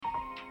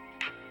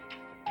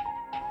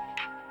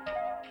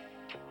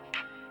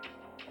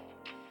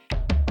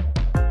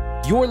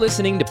You're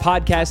listening to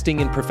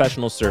Podcasting and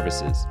Professional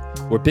Services,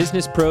 where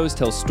business pros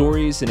tell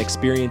stories and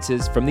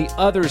experiences from the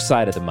other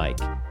side of the mic.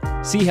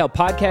 See how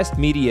podcast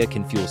media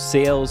can fuel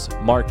sales,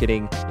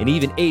 marketing, and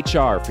even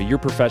HR for your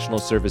professional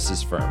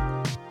services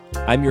firm.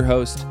 I'm your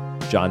host,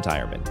 John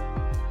Tyerman.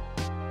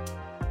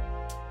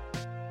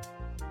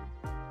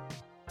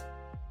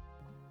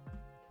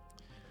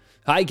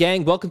 Hi,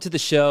 gang. Welcome to the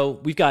show.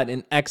 We've got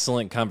an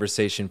excellent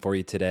conversation for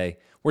you today.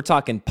 We're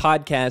talking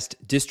podcast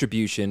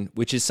distribution,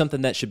 which is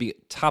something that should be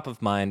top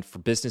of mind for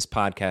business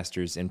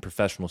podcasters and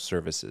professional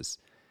services.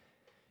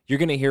 You're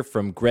going to hear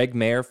from Greg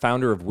Mayer,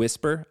 founder of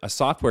Whisper, a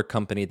software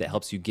company that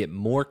helps you get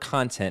more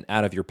content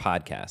out of your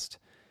podcast.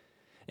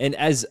 And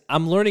as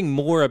I'm learning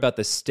more about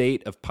the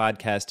state of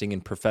podcasting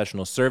and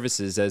professional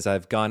services, as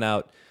I've gone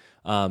out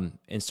and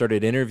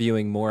started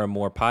interviewing more and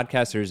more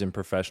podcasters and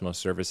professional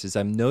services,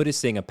 I'm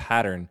noticing a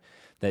pattern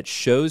that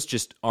shows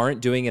just aren't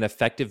doing an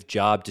effective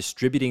job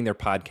distributing their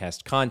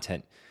podcast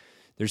content.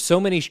 There's so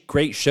many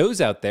great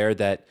shows out there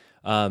that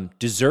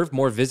deserve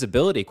more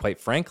visibility, quite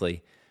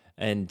frankly.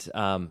 And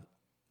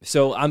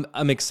so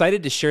I'm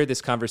excited to share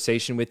this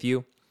conversation with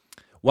you.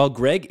 While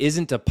Greg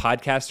isn't a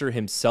podcaster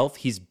himself,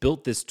 he's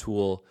built this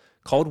tool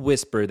called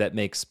Whisper that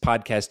makes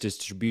podcast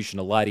distribution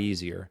a lot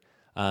easier.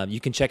 You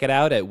can check it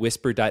out at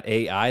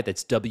whisper.ai.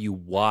 That's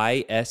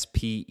WYSPER.ai.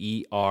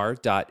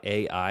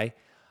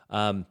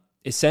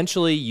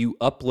 Essentially, you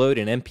upload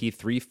an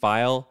MP3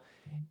 file,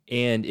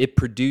 and it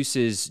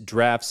produces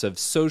drafts of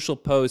social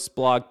posts,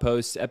 blog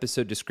posts,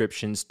 episode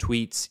descriptions,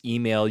 tweets,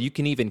 email. You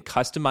can even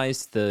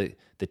customize the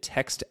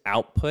text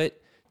output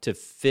to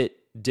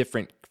fit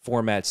different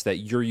formats that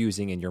you're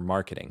using in your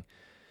marketing.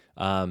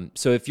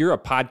 So if you're a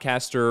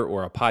podcaster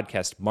or a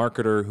podcast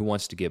marketer who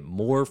wants to get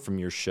more from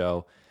your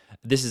show,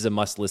 this is a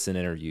must-listen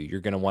interview.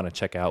 You're going to want to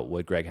check out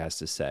what Greg has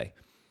to say.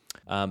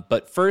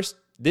 But first,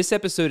 this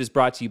episode is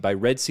brought to you by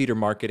Red Cedar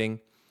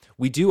Marketing.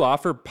 We do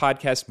offer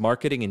podcast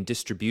marketing and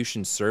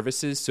distribution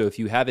services, so if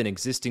you have an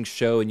existing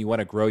show and you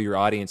want to grow your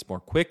audience more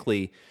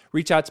quickly,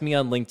 reach out to me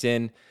on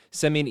LinkedIn,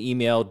 send me an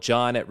email,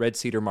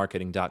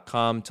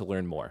 john@redcedarmarketing.com to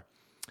learn more.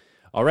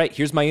 All right,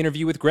 here's my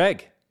interview with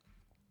Greg.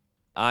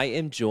 I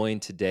am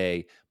joined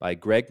today by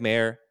Greg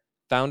Mayer,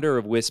 founder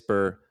of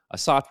Whisper, a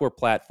software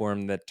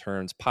platform that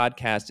turns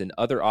podcasts and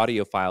other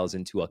audio files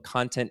into a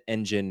content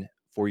engine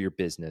for your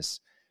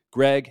business.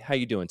 Greg, how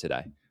you doing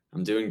today?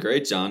 I'm doing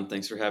great, John.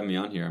 Thanks for having me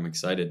on here. I'm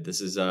excited. This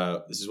is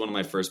one of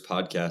my first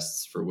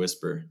podcasts for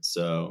Whisper,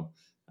 so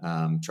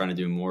I'm trying to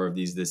do more of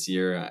these this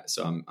year.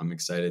 So I'm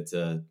excited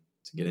to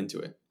get into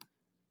it.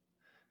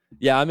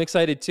 Yeah, I'm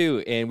excited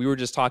too. And we were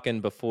just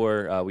talking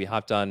before we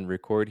hopped on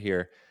record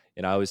here,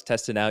 and I was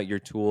testing out your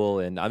tool,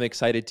 and I'm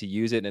excited to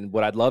use it. And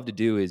what I'd love to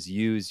do is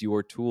use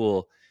your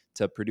tool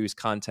to produce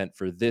content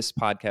for this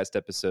podcast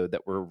episode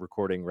that we're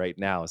recording right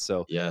now.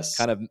 So yes,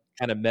 kind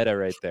of meta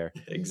right there.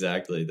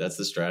 Exactly. That's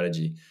the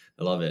strategy.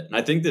 I love it. And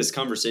I think this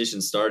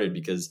conversation started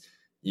because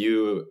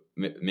you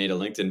made a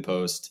LinkedIn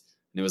post,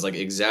 and it was like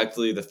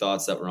exactly the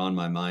thoughts that were on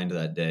my mind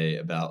that day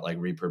about like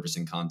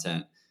repurposing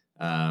content.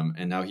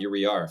 And now here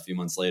we are a few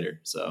months later.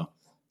 So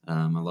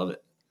I love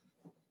it.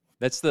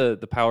 That's the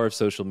power of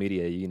social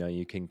media. You know,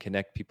 you can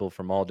connect people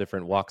from all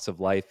different walks of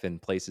life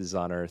and places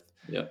on earth.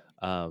 Yeah.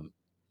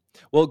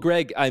 Well,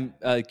 Greg,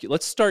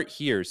 let's start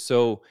here.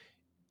 So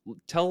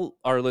tell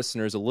our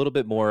listeners a little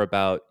bit more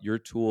about your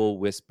tool,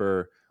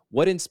 Whisper.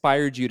 What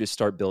inspired you to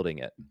start building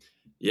it?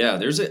 Yeah,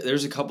 there's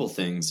a couple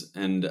things,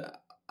 and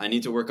I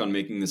need to work on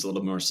making this a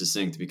little more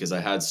succinct because I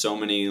had so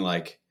many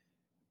like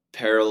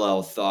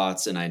parallel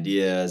thoughts and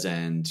ideas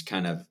and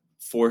kind of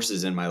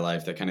forces in my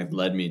life that kind of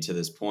led me to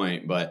this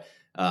point. But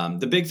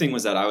the big thing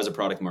was that I was a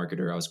product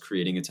marketer. I was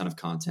creating a ton of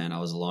content. I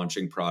was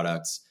launching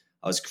products.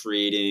 I was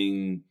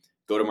creating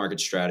go-to-market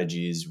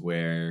strategies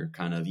where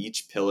kind of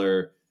each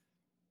pillar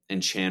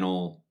and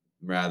channel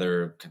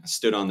rather kind of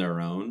stood on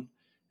their own.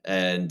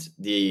 And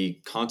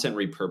the content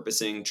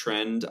repurposing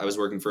trend, I was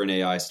working for an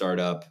AI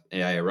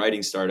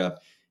writing startup,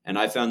 and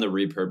I found the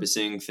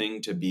repurposing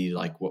thing to be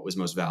like what was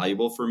most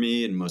valuable for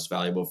me and most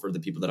valuable for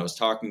the people that I was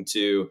talking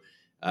to.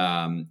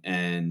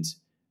 And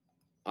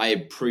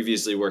I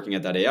previously working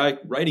at that AI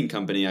writing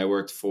company, I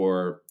worked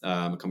for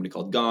a company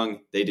called Gong.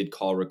 They did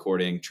call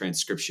recording,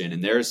 transcription,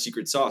 and their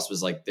secret sauce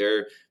was like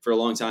for a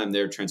long time,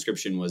 their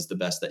transcription was the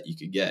best that you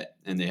could get.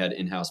 And they had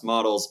in-house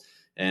models,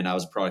 and I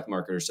was a product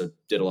marketer, so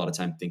did a lot of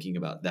time thinking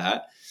about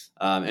that.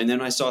 And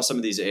then I saw some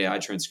of these AI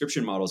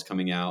transcription models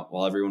coming out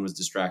while everyone was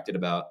distracted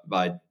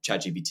by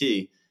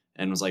ChatGPT,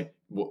 and was like,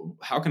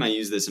 how can I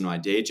use this in my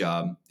day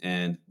job?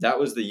 And that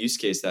was the use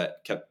case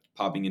that kept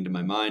popping into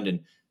my mind.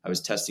 And I was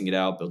testing it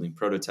out, building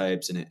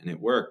prototypes, and it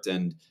worked.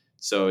 And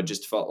so it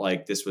just felt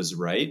like this was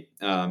right.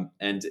 And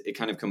it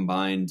kind of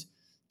combined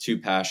two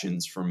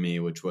passions for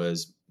me, which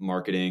was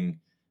marketing,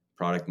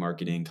 product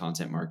marketing,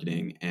 content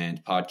marketing,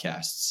 and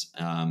podcasts.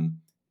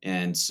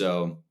 And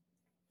so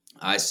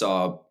I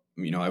saw,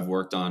 I've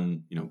worked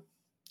on,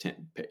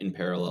 in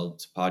parallel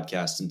to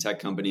podcasts and tech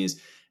companies,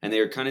 and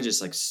they were kind of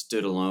just like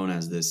stood alone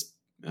as this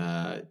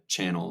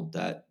channel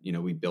that,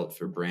 we built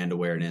for brand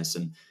awareness,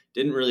 and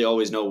didn't really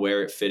always know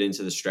where it fit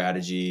into the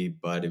strategy,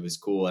 but it was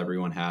cool.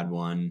 Everyone had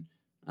one.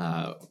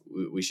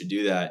 We should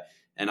do that.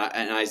 And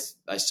I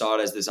saw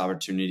it as this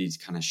opportunity to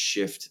kind of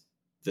shift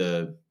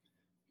the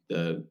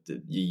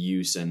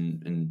use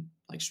and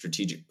like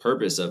strategic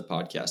purpose of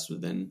podcasts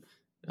within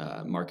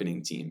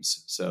marketing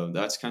teams. So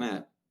that's kind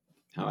of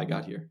how I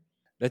got here.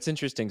 That's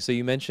interesting. So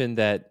you mentioned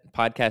that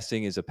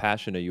podcasting is a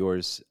passion of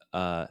yours.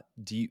 Are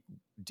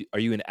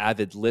you an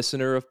avid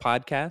listener of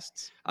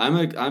podcasts?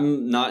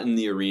 I'm not in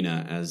the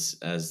arena,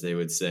 as they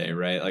would say,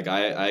 right? Like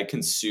I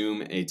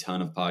consume a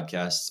ton of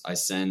podcasts. I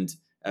send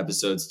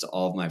episodes to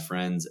all of my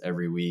friends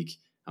every week.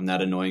 I'm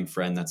that annoying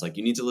friend that's like,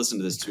 you need to listen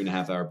to this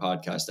 2.5 hour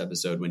podcast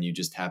episode when you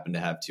just happen to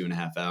have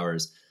 2.5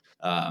 hours.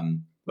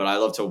 But I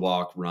love to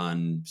walk,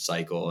 run,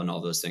 cycle, and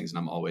all those things, and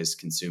I'm always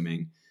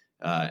consuming,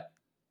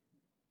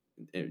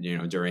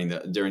 during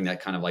that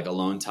kind of like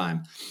alone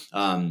time.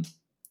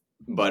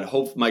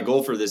 But my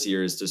goal for this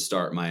year is to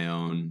start my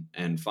own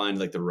and find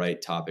like the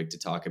right topic to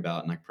talk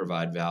about and like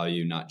provide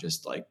value, not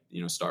just like,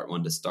 start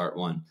one to start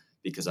one,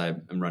 because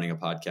I'm running a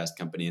podcast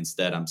company.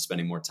 Instead, I'm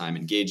spending more time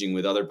engaging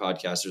with other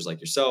podcasters like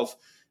yourself,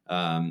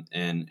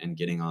 and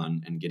getting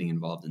on and getting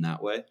involved in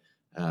that way.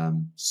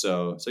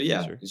 So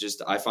yeah, sure. It's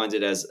just, I find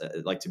it as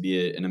like to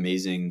be an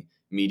amazing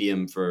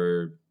medium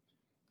for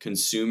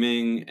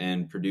consuming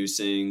and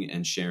producing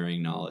and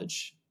sharing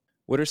knowledge.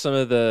 What are some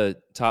of the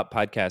top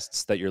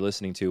podcasts that you're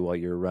listening to while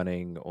you're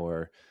running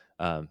or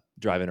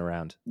driving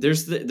around?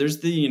 There's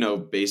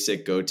the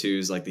basic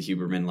go-tos like the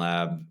Huberman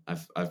Lab.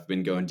 I've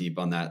been going deep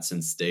on that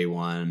since day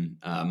one.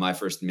 My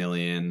First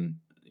Million,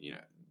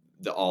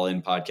 the All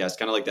In podcast,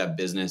 kind of like that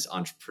business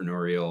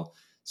entrepreneurial,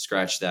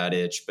 scratch that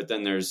itch. But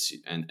then there's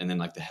and then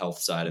like the health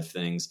side of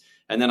things.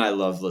 And then I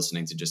love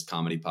listening to just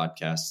comedy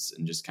podcasts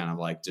and just kind of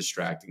like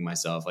distracting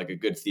myself. Like a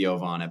good Theo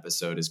Von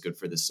episode is good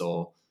for the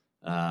soul,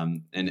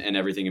 and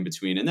everything in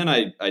between. And then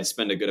I'd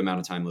spend a good amount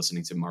of time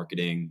listening to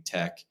marketing,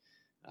 tech,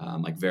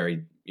 like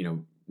very,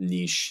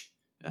 niche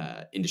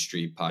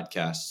industry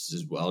podcasts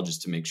as well,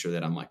 just to make sure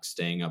that I'm like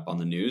staying up on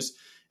the news.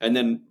 And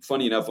then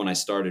funny enough, when I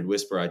started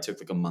Whisper, I took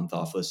like a month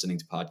off listening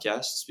to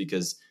podcasts,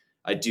 because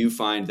I do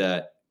find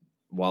that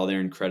while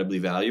they're incredibly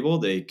valuable,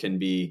 they can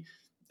be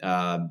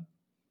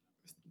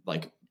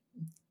like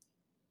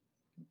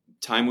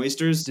time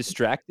wasters.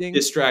 Distracting.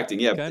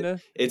 Yeah.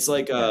 Kinda? It's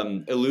like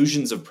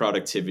illusions of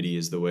productivity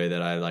is the way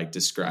that I like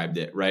described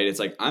it, right? It's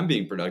like, I'm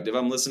being productive.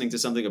 I'm listening to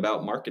something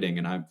about marketing,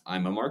 and I'm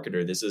a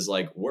marketer. This is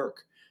like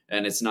work.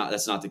 And that's not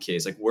the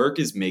case. Like work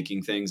is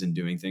making things and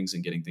doing things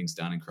and getting things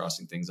done and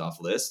crossing things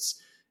off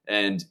lists.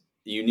 And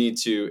you need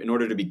to, in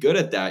order to be good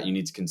at that, you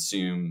need to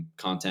consume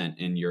content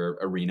in your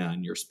arena,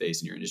 in your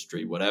space, in your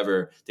industry,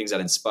 whatever, things that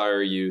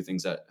inspire you,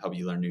 things that help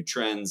you learn new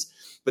trends.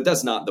 But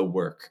that's not the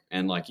work.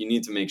 And like, you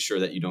need to make sure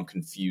that you don't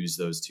confuse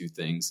those two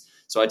things.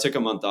 So I took a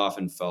month off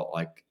and felt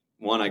like,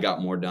 one, I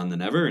got more done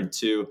than ever. And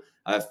two,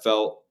 I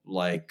felt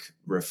like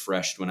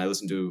refreshed when I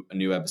listened to a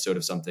new episode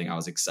of something. I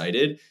was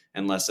excited,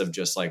 and less of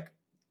just like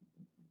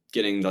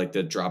getting like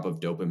the drop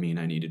of dopamine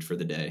I needed for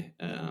the day.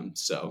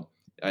 So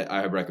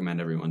I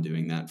recommend everyone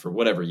doing that for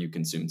whatever you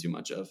consume too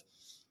much of.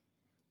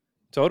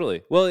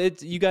 Totally. Well,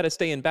 you got to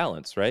stay in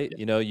balance, right?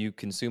 Yeah. You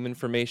consume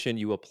information,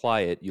 you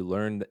apply it, you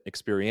learn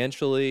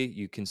experientially,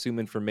 you consume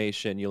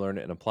information, you learn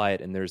it and apply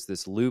it. And there's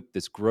this loop,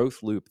 this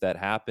growth loop that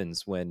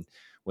happens when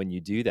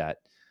you do that.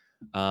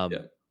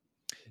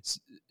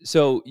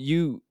 So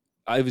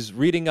I was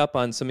reading up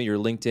on some of your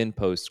LinkedIn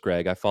posts,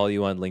 Greg. I follow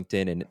you on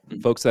LinkedIn,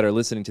 and folks that are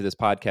listening to this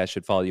podcast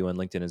should follow you on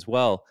LinkedIn as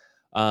well.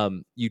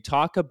 You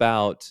talk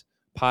about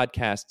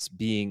podcasts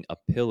being a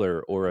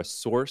pillar or a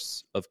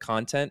source of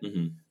content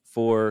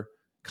for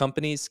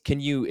companies.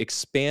 Can you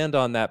expand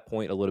on that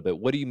point a little bit?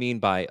 What do you mean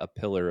by a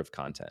pillar of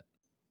content?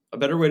 A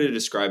better way to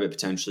describe it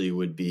potentially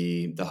would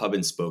be the hub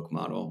and spoke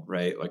model,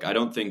 right? Like, I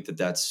don't think that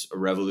that's a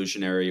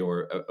revolutionary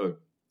or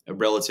a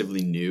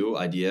relatively new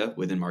idea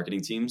within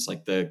marketing teams.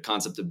 Like, the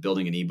concept of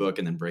building an ebook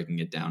and then breaking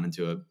it down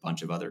into a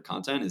bunch of other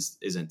content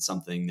isn't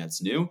something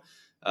that's new.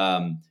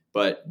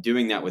 But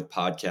doing that with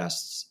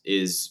podcasts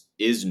is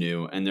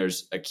new. And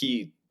there's a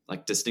key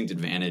like distinct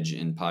advantage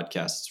in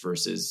podcasts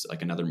versus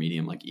like another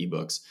medium like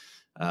ebooks.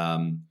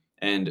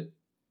 And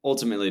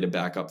ultimately, to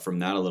back up from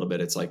that a little bit,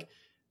 it's like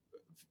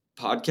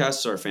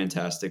podcasts are a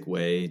fantastic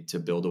way to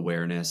build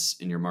awareness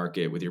in your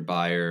market with your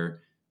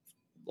buyer.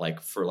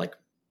 Like for like,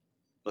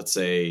 let's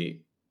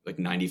say like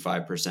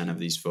 95% of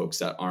these folks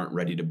that aren't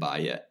ready to buy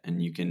yet.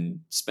 And you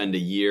can spend a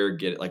year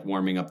like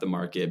warming up the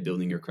market,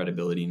 building your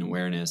credibility and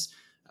awareness.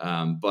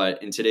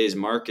 But in today's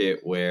market,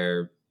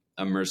 where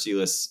a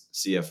merciless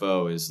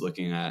CFO is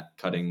looking at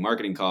cutting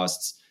marketing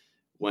costs,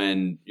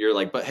 when you're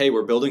like, but hey,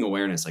 we're building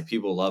awareness, like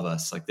people love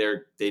us, like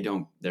they're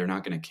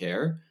not going to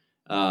care.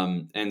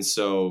 And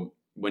so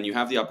when you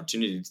have the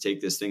opportunity to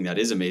take this thing that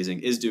is amazing,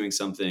 is doing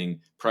something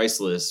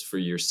priceless for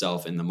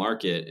yourself in the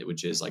market,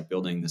 which is like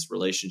building this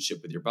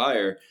relationship with your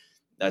buyer,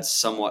 that's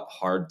somewhat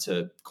hard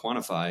to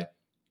quantify.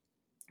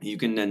 You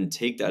can then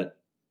take that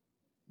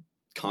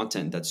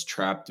content that's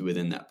trapped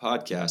within that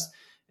podcast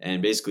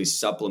and basically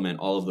supplement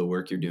all of the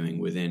work you're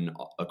doing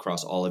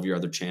across all of your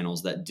other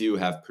channels that do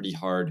have pretty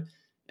hard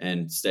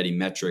and steady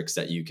metrics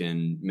that you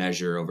can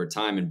measure over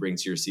time and bring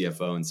to your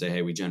CFO and say,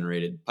 hey, we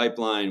generated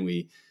pipeline.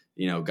 We,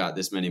 got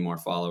this many more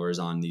followers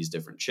on these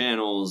different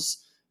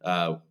channels.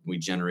 We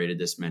generated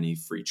this many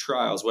free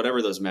trials,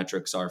 whatever those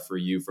metrics are for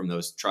you from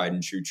those tried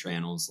and true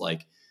channels,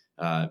 like,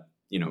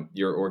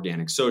 your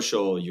organic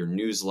social, your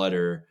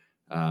newsletter,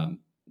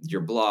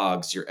 your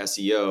blogs, your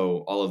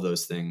SEO, all of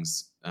those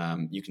things.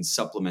 You can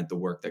supplement the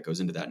work that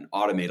goes into that and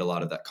automate a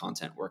lot of that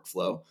content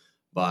workflow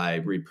by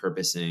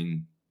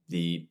repurposing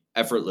the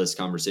effortless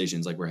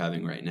conversations like we're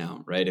having right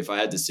now, right? If I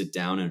had to sit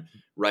down and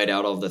write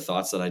out all of the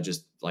thoughts that I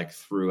just like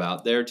threw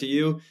out there to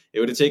you, it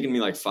would have taken me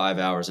like 5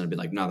 hours, and I'd be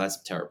like, no,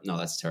 that's terrible. No,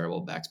 that's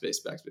terrible.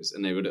 Backspace.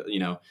 And they would,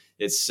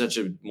 it's such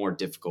a more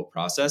difficult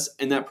process,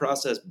 and that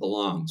process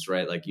belongs,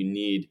 right? Like you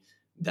need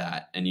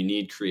that, and you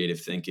need creative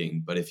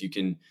thinking. But if you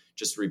can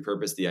just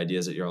repurpose the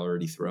ideas that you're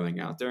already throwing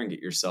out there and get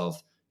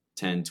yourself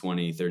 10,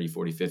 20, 30,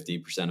 40,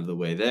 50% of the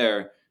way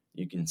there,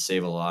 you can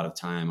save a lot of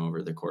time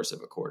over the course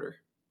of a quarter.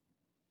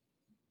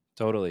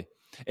 Totally.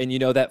 And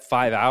that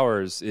 5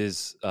 hours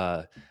is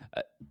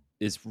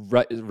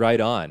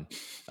right on.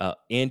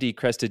 Andy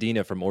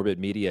Crestodina from Orbit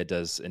Media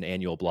does an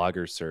annual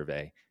blogger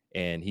survey,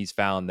 and he's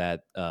found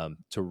that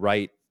to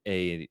write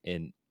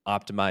an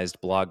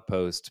optimized blog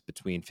post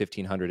between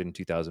 1,500 and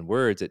 2,000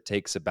 words, it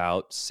takes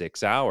about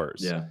 6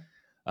 hours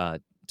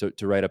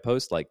to write a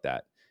post like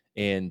that.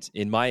 And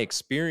in my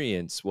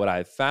experience, what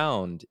I've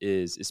found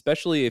is,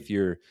 especially if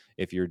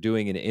you're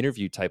doing an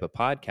interview type of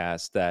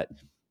podcast, that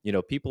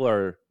people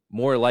are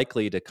more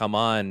likely to come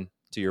on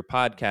to your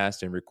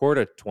podcast and record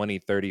a 20,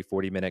 30,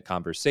 40-minute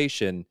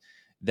conversation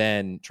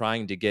than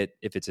trying to get,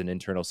 if it's an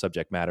internal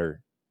subject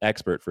matter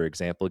expert, for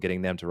example,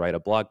 getting them to write a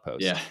blog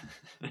post. Yeah.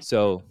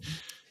 So,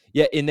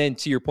 yeah. And then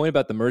to your point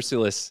about the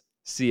merciless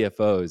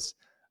CFOs,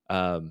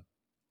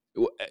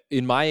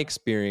 in my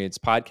experience,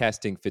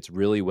 podcasting fits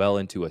really well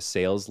into a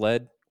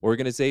sales-led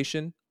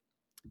organization.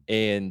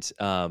 And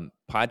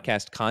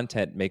podcast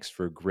content makes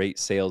for great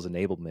sales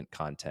enablement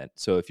content.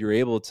 So if you're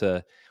able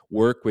to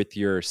work with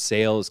your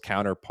sales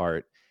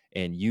counterpart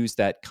and use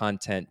that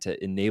content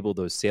to enable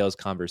those sales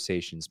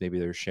conversations, maybe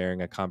they're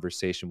sharing a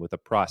conversation with a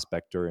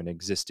prospect or an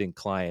existing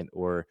client,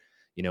 or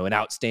an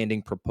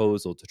outstanding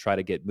proposal to try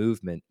to get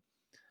movement,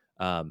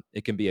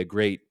 it can be a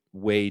great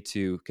way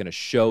to kind of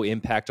show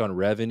impact on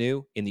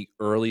revenue in the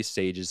early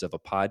stages of a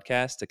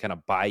podcast, to kind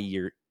of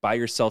buy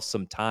yourself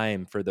some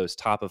time for those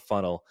top of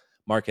funnel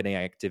marketing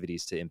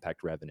activities to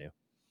impact revenue.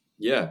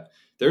 Yeah.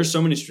 There's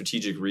so many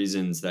strategic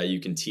reasons that you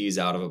can tease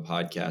out of a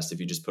podcast if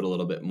you just put a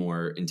little bit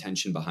more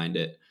intention behind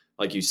it.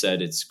 Like you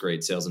said, it's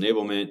great sales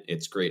enablement.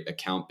 It's great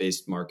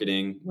account-based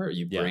marketing, where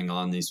you bring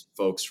on these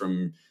folks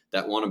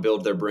that want to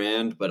build their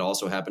brand, but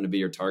also happen to be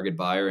your target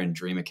buyer and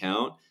dream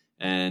account.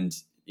 And,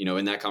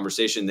 in that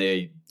conversation,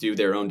 they do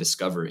their own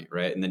discovery,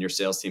 right? And then your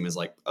sales team is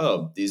like,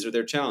 oh, these are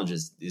their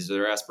challenges. These are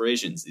their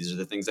aspirations. These are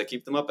the things that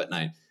keep them up at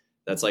night.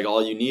 That's like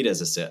all you need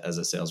as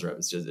a sales rep.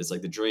 It's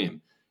like the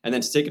dream. And then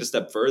to take it a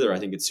step further, I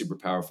think it's super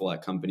powerful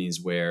at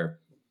companies where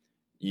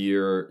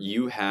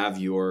you have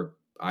your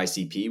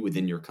ICP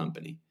within your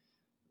company.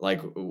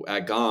 Like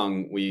at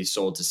Gong, we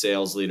sold to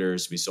sales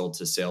leaders, we sold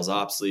to sales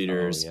ops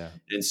leaders.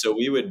 And so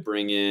we would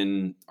bring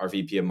in our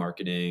VP of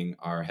marketing,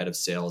 our head of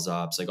sales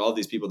ops, like all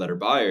these people that are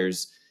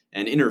buyers,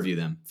 and interview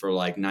them for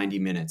like 90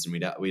 minutes. And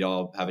we'd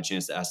all have a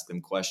chance to ask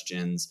them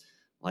questions.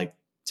 Like,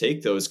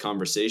 take those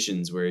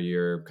conversations where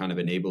you're kind of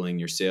enabling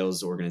your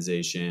sales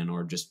organization,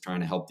 or just trying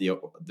to help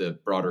the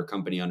broader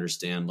company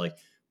understand, like,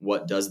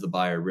 what does the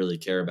buyer really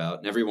care about?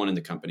 And everyone in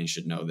the company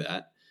should know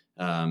that.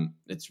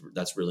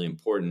 That's really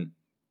important.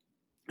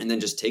 And then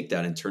just take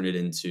that and turn it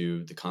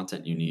into the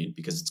content you need,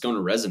 because it's going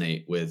to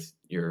resonate with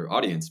your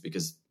audience,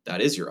 because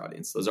that is your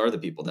audience. Those are the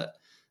people that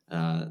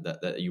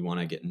you want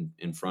to get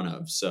in front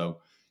of. So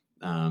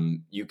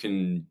you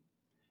can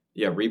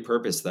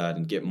repurpose that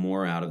and get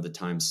more out of the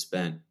time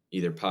spent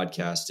either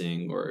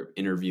podcasting or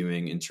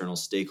interviewing internal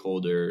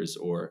stakeholders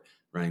or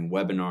running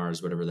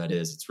webinars, whatever that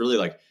is. It's really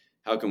like,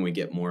 how can we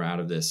get more out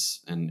of this?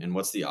 And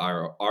what's the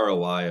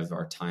ROI of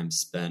our time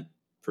spent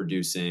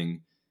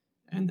producing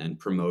and then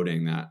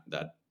promoting that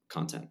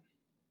content?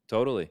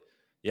 Totally.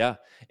 Yeah.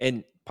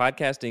 And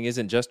podcasting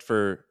isn't just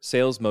for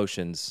sales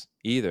motions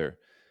either.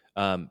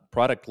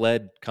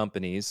 Product-led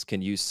companies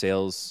can use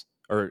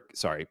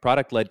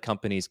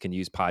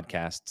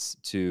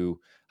podcasts to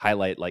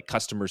highlight like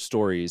customer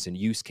stories and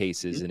use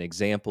cases and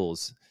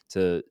examples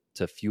to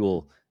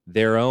fuel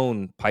their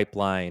own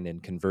pipeline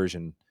and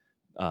conversion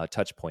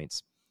touch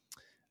points.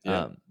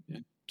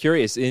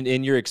 Curious,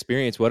 in your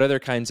experience, what other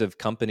kinds of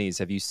companies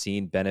have you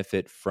seen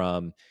benefit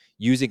from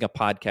using a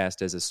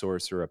podcast as a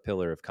source or a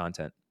pillar of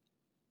content?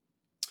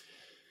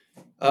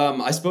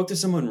 I spoke to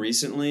someone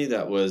recently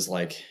that was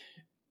like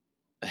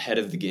ahead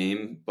of the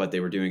game, but they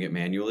were doing it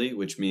manually,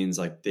 which means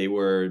like they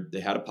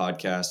had a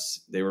podcast,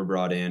 they were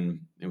brought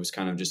in, it was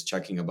kind of just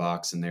checking a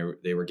box, and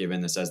they were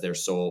given this as their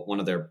one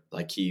of their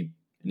like key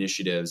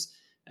initiatives.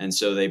 And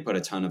so they put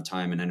a ton of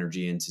time and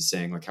energy into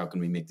saying, like, how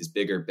can we make this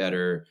bigger,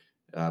 better,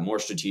 more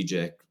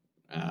strategic?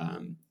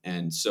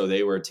 And so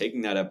they were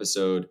taking that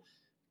episode,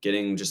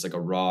 getting just like a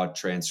raw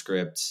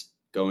transcript,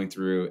 going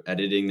through,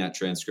 editing that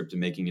transcript and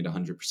making it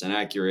 100%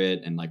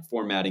 accurate and like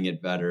formatting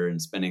it better and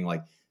spending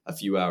like a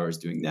few hours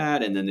doing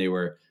that. And then they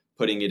were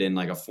putting it in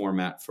like a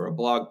format for a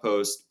blog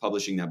post,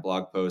 publishing that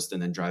blog post,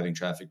 and then driving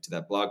traffic to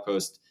that blog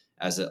post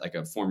as like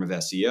a form of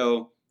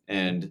SEO.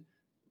 And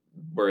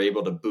we're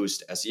able to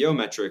boost SEO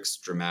metrics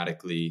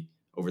dramatically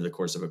over the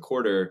course of a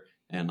quarter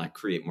and like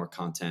create more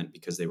content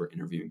because they were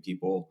interviewing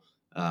people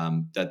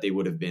that they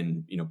would have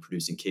been,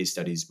 producing case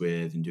studies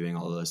with and doing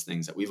all of those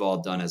things that we've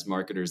all done as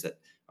marketers that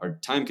are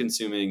time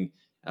consuming,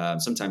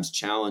 sometimes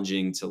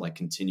challenging to like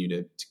continue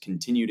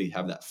to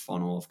have that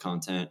funnel of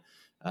content.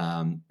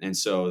 And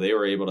so they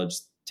were able to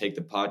just take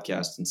the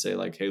podcast and say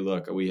like, hey,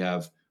 look, we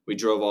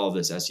drove all of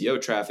this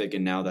SEO traffic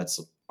and now that's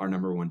our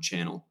number one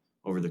channel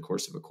over the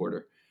course of a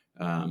quarter.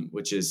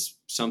 Which is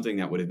something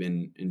that would have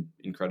been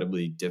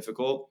incredibly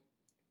difficult.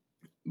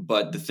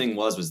 But the thing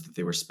was that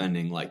they were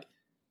spending like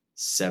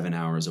 7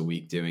 hours a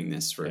week doing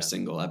this for a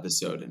single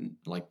episode. And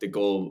like the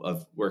goal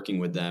of working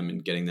with them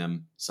and getting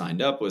them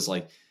signed up was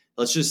like,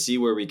 let's just see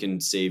where we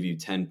can save you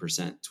 10%,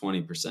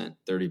 20%,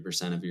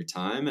 30% of your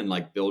time and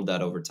like build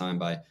that over time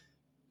by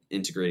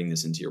integrating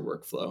this into your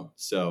workflow.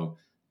 So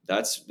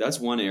that's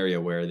one area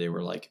where they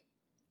were like,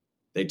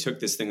 they took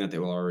this thing that they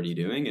were already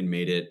doing and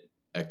made it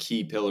a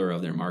key pillar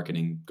of their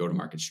marketing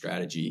go-to-market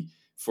strategy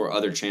for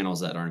other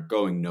channels that aren't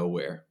going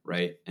nowhere,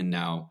 right? And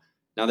now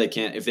they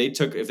can't. If the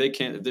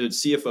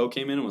CFO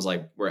came in and was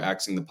like, "We're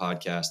axing the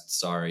podcast,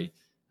 sorry,"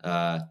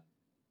 then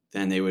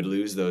they would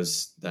lose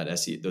those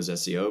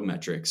SEO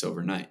metrics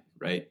overnight,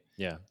 right?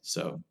 Yeah.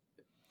 So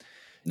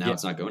now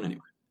it's not going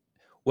anywhere.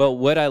 Well,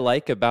 what I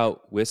like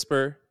about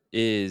Whisper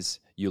is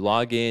you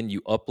log in,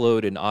 you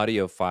upload an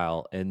audio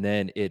file, and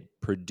then it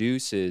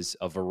produces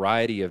a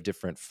variety of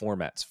different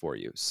formats for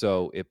you.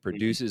 So it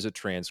produces a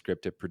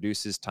transcript, it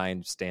produces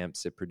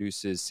timestamps, it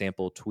produces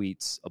sample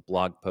tweets, a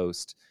blog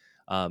post,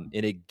 and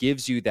it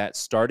gives you that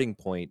starting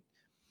point.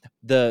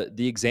 The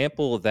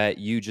example that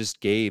you just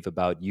gave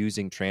about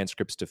using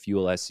transcripts to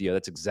fuel SEO,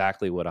 that's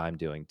exactly what I'm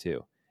doing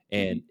too.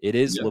 And it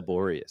is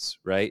laborious,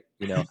 right?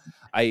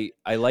 I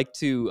like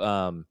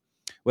to...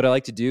 what I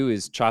like to do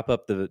is chop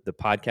up the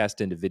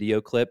podcast into video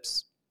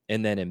clips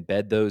and then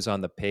embed those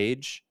on the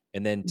page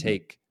and then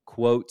take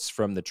quotes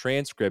from the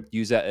transcript,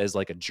 use that as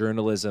like a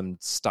journalism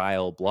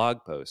style blog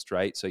post,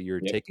 right? So you're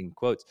taking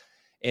quotes.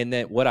 And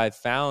then what I've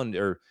found,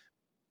 or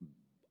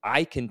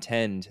I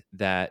contend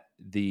that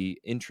the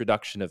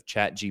introduction of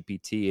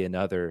ChatGPT and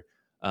other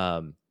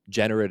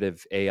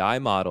generative AI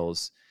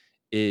models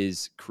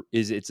it's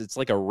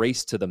like a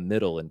race to the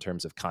middle in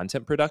terms of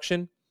content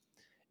production.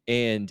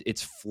 And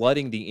it's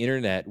flooding the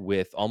internet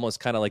with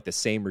almost kind of like the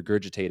same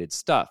regurgitated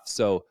stuff.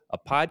 So a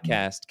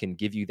podcast can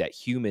give you that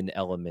human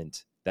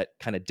element that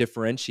kind of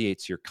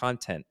differentiates your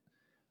content.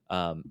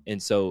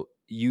 And so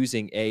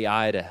using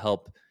AI to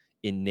help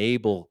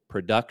enable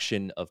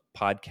production of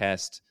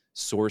podcast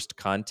sourced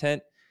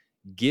content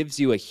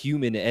gives you a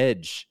human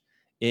edge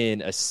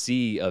in a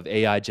sea of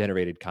AI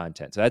generated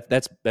content. So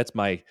that's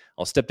my,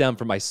 I'll step down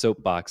from my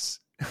soapbox.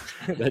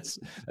 that's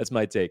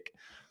my take.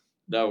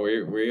 No,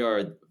 we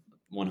are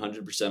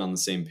 100% on the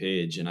same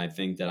page. And I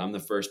think that I'm the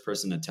first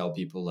person to tell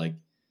people like,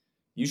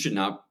 you should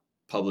not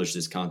publish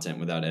this content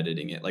without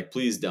editing it. Like,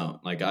 please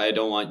don't. Like, I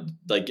don't want,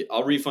 like,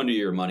 I'll refund you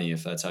your money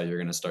if that's how you're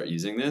going to start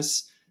using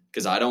this,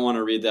 because I don't want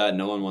to read that.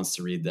 No one wants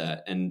to read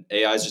that. And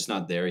AI is just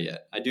not there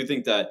yet. I do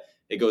think that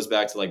it goes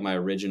back to like my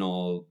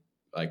original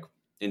like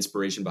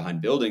inspiration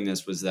behind building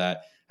this was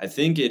that I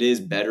think it is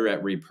better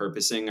at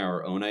repurposing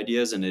our own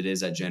ideas than it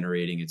is at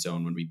generating its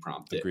own when we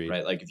prompt it,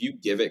 right? Like if you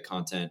give it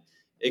content,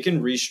 it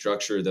can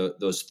restructure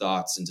those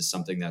thoughts into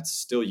something that's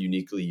still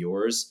uniquely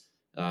yours.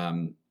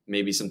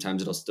 Maybe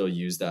sometimes it'll still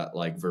use that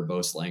like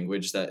verbose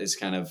language that is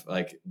kind of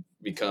like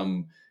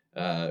become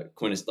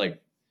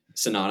like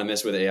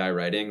synonymous with AI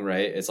writing,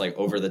 right? It's like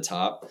over the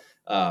top.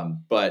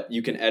 But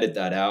you can edit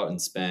that out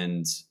and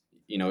spend,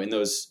 in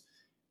those,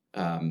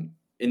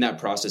 in that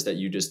process that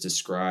you just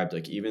described,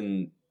 like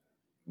even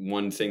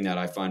one thing that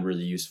I find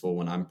really useful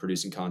when I'm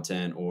producing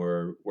content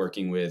or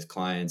working with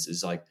clients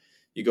is like,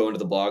 you go into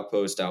the blog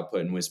post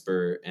output in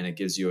Whisper and it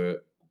gives you a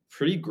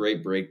pretty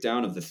great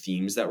breakdown of the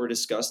themes that were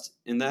discussed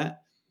in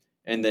that.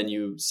 And then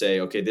you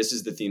say, okay, this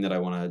is the theme that I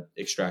want to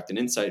extract an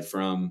insight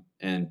from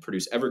and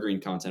produce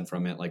evergreen content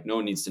from it. Like no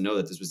one needs to know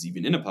that this was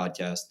even in a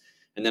podcast.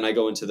 And then I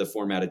go into the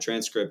formatted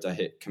transcript. I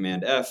hit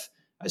Command F.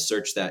 I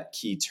search that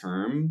key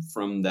term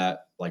from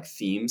that like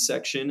theme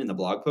section in the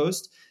blog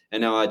post.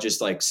 And now I just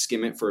like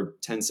skim it for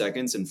 10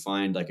 seconds and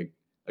find like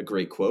a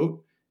great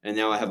quote. And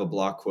now I have a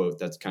block quote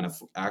that's kind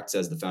of acts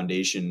as the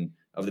foundation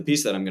of the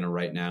piece that I'm going to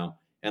write now.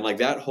 And like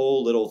that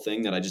whole little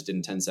thing that I just did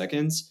in 10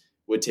 seconds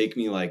would take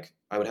me like,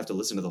 I would have to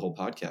listen to the whole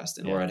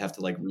podcast or I'd have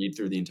to like read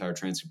through the entire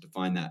transcript to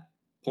find that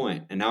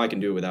point. And now I can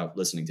do it without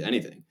listening to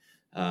anything.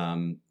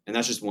 And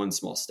that's just one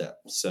small step.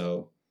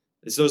 So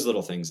it's those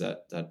little things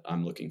that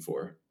I'm looking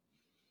for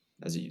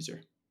as a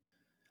user.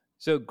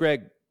 So,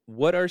 Greg,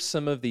 what are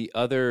some of the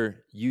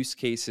other use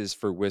cases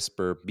for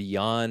Whisper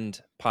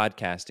beyond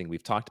podcasting?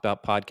 We've talked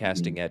about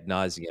podcasting ad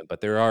nauseum,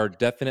 but there are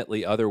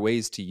definitely other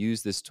ways to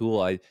use this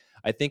tool. I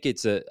think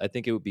I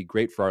think it would be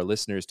great for our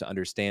listeners to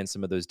understand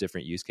some of those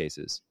different use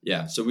cases.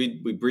 Yeah. So we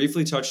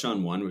briefly touched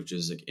on one, which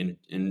is like in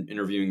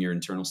interviewing your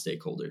internal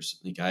stakeholders.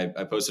 Like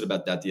I posted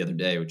about that the other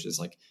day, which is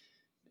like,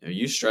 are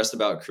you stressed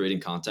about creating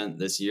content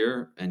this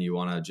year and you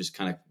want to just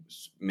kind of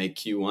make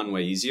Q1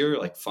 way easier?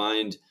 Like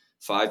find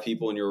 5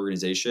 people in your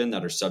organization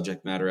that are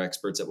subject matter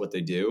experts at what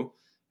they do,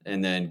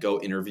 and then go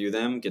interview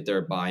them, get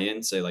their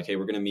buy-in, say like, hey,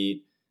 we're going to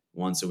meet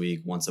once a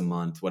week, once a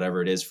month,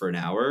 whatever it is, for an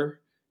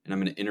hour. And I'm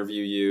going to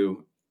interview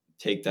you,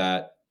 take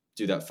that,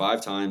 do that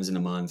 5 times in a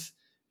month.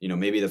 You know,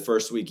 maybe the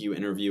first week you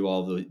interview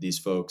all of these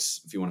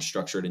folks, if you want to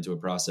structure it into a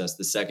process.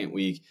 The second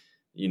week,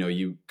 you know,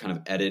 you kind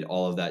of edit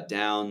all of that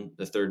down.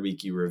 The third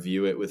week you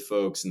review it with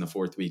folks, and the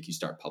fourth week you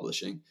start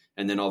publishing.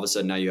 And then all of a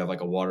sudden now you have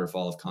like a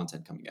waterfall of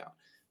content coming out.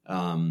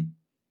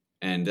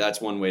 And that's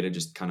one way to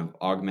just kind of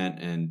augment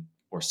and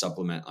or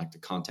supplement like the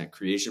content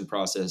creation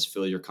process,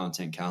 fill your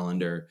content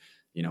calendar,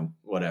 you know,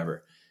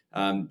 whatever.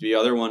 The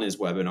other one is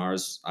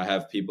webinars. I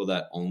have people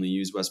that only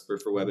use Whisper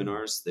for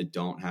webinars. They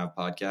don't have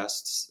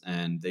podcasts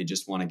and they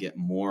just want to get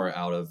more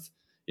out of,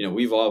 you know,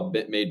 we've all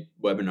made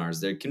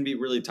webinars. They can be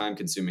really time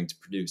consuming to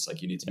produce.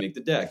 Like you need to make the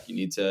deck. You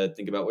need to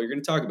think about what you're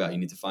going to talk about. You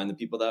need to find the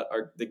people that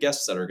are the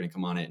guests that are going to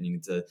come on it. And you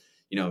need to,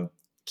 you know,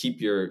 keep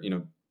your, you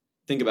know,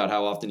 think about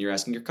how often you're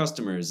asking your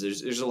customers.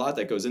 There's a lot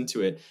that goes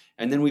into it.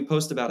 And then we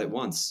post about it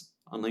once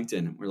on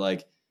LinkedIn. We're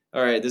like,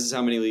 all right, this is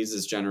how many leads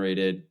this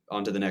generated,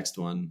 on to the next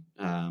one.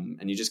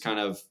 And you just kind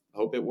of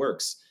hope it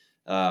works.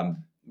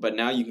 But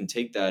now you can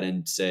take that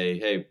and say,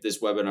 hey,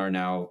 this webinar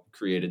now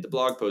created the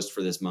blog post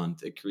for this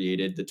month. It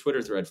created the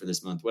Twitter thread for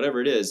this month,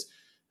 whatever it is.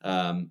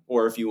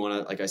 Or if you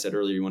want to, like I said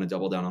earlier, you want to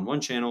double down on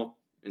one channel,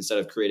 instead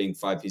of creating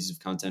 5 pieces of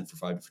content for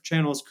 5 different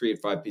channels,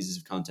 create 5 pieces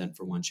of content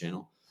for one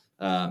channel.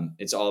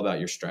 It's all about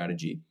your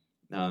strategy.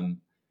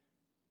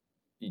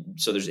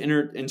 So there's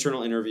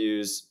internal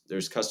interviews,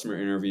 there's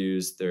customer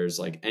interviews, there's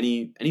like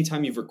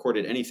anytime you've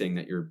recorded anything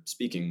that you're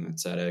speaking,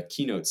 it's at a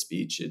keynote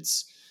speech,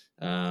 it's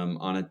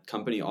on a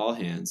company all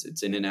hands,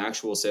 it's in an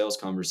actual sales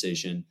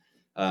conversation.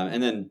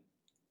 And then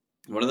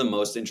one of the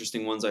most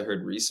interesting ones I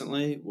heard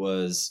recently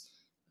was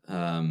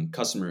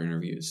customer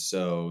interviews.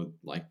 So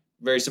like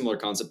very similar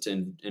concept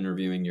to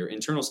interviewing your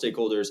internal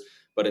stakeholders,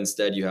 but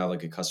instead you have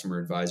like a customer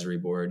advisory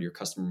board. Your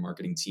customer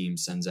marketing team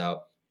sends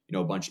out, you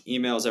know, a bunch of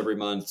emails every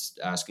month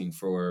asking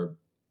for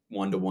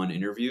one-to-one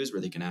interviews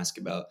where they can ask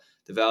about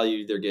the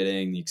value they're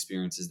getting, the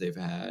experiences they've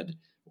had,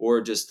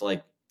 or just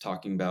like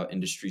talking about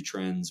industry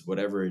trends,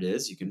 whatever it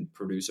is. You can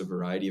produce a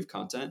variety of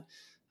content.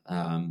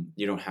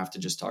 You don't have to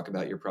just talk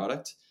about your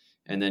product.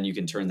 And then you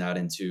can turn that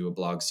into a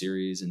blog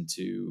series,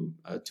 into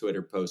a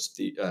Twitter post,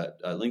 a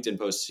LinkedIn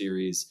post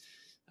series.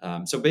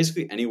 So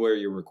basically anywhere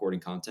you're recording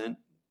content,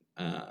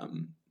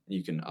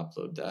 you can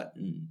upload that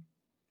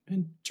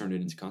and turn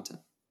it into content.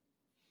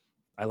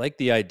 I like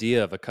the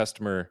idea of a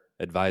customer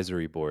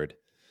advisory board.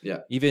 Yeah.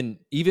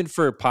 Even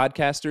for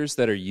podcasters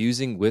that are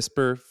using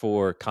Whisper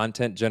for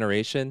content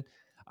generation,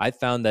 I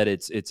found that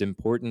it's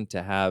important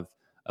to have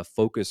a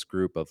focus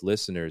group of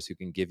listeners who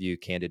can give you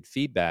candid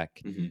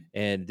feedback. Mm-hmm.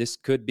 And this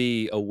could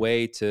be a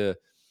way to,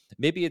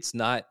 maybe it's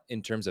not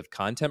in terms of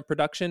content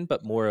production,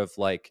 but more of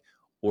like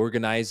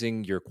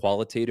organizing your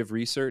qualitative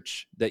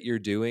research that you're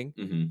doing.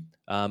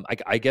 Mm-hmm.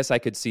 I guess I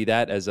could see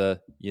that as a,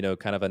 you know,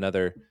 kind of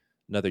another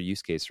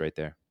use case right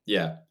there.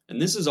 Yeah.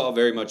 And this is all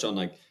very much on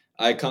like,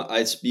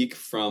 I speak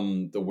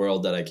from the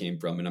world that I came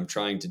from, and I'm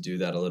trying to do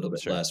that a little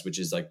bit less, which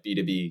is like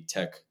B2B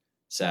tech,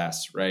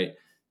 SaaS, right?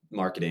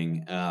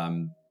 Marketing.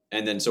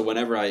 And then, so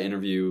whenever I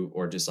interview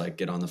or just like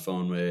get on the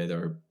phone with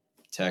or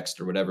text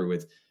or whatever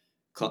with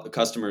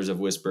customers of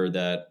Whisper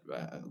that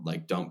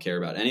like don't care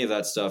about any of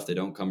that stuff, they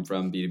don't come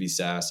from B2B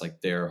SaaS,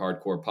 like they're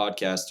hardcore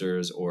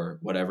podcasters or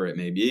whatever it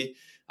may be,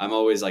 I'm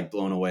always like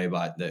blown away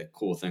by the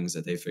cool things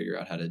that they figure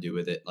out how to do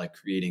with it, like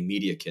creating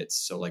media kits.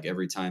 So like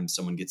every time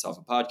someone gets off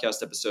a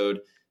podcast episode,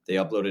 they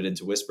upload it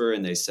into Whisper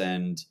and they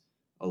send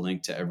a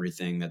link to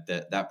everything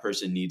that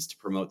person needs to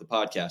promote the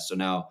podcast. So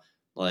now,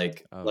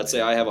 like, let's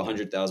say I have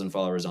 100,000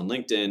 followers on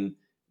LinkedIn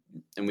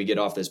and we get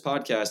off this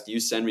podcast,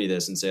 you send me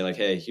this and say like,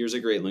 hey, here's a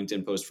great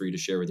LinkedIn post for you to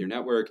share with your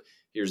network.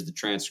 Here's the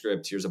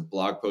transcript. Here's a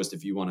blog post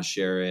if you want to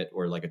share it,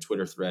 or like a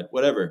Twitter thread,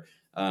 whatever.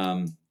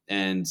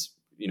 And,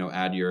 you know,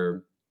 add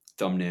your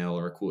thumbnail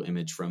or a cool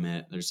image from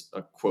it. There's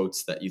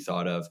quotes that you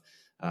thought of.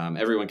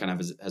 Everyone kind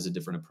of has a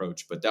different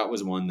approach, but that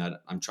was one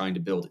that I'm trying to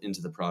build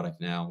into the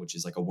product now, which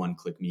is like a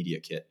one-click media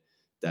kit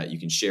that you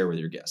can share with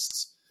your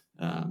guests.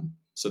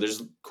 So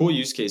there's cool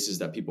use cases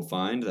that people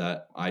find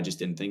that I just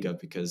didn't think of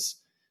because,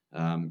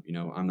 you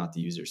know, I'm not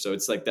the user. So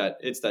it's like that,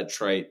 it's that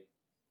trite,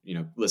 you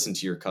know, listen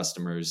to your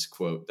customers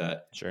quote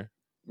that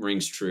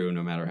rings true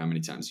no matter how many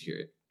times you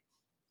hear it.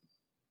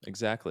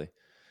 Exactly.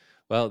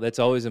 Well, that's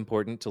always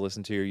important to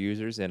listen to your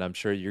users, and I'm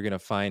sure you're going to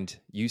find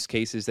use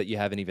cases that you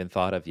haven't even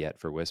thought of yet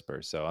for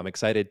Whisper. So I'm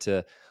excited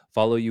to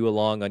follow you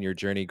along on your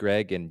journey,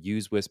 Greg, and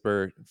use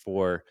Whisper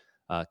for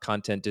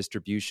content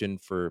distribution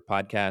for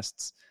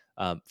podcasts.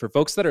 For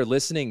folks that are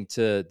listening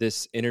to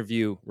this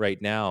interview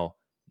right now,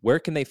 where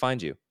can they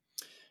find you?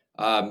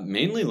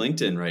 Mainly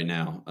LinkedIn right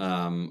now.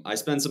 I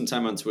spend some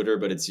time on Twitter,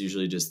 but it's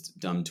usually just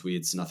dumb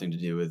tweets, nothing to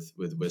do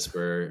with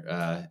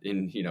Whisper.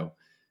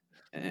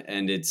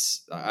 And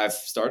I've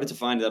started to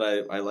find that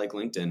I like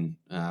LinkedIn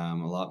a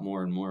lot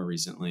more and more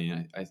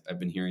recently. I've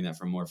been hearing that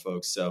from more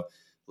folks. So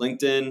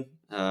LinkedIn,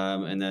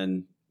 and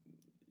then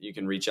you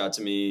can reach out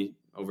to me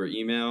over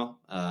email.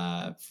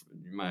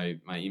 My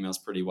email is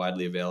pretty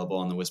widely available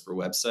on the Whisper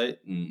website,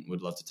 and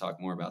would love to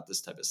talk more about this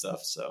type of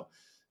stuff. So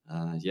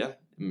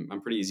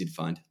I'm pretty easy to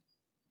find.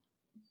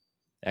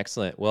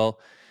 Excellent. Well,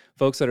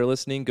 folks that are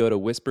listening, go to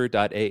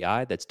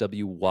whisper.ai. That's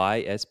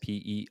WYSPER.ai.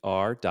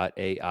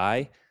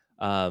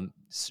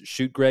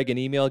 Shoot Greg an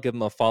email, give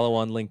him a follow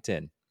on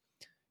LinkedIn.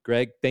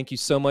 Greg, thank you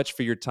so much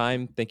for your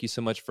time. Thank you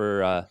so much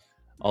for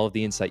all of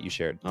the insight you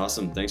shared.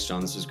 Awesome. Thanks,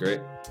 John. This was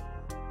great.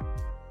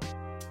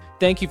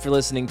 Thank you for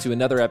listening to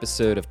another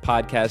episode of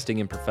Podcasting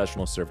and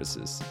Professional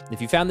Services.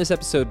 If you found this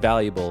episode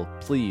valuable,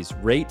 please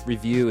rate,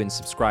 review, and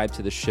subscribe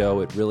to the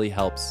show. It really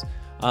helps.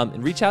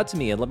 And reach out to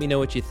me and let me know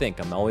what you think.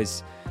 I'm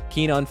always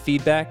keen on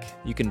feedback.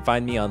 You can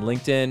find me on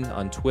LinkedIn,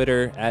 on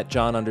Twitter,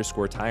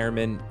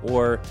 @John_Tyerman,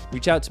 or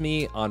reach out to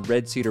me on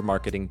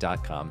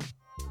redcedarmarketing.com.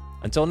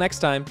 Until next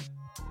time.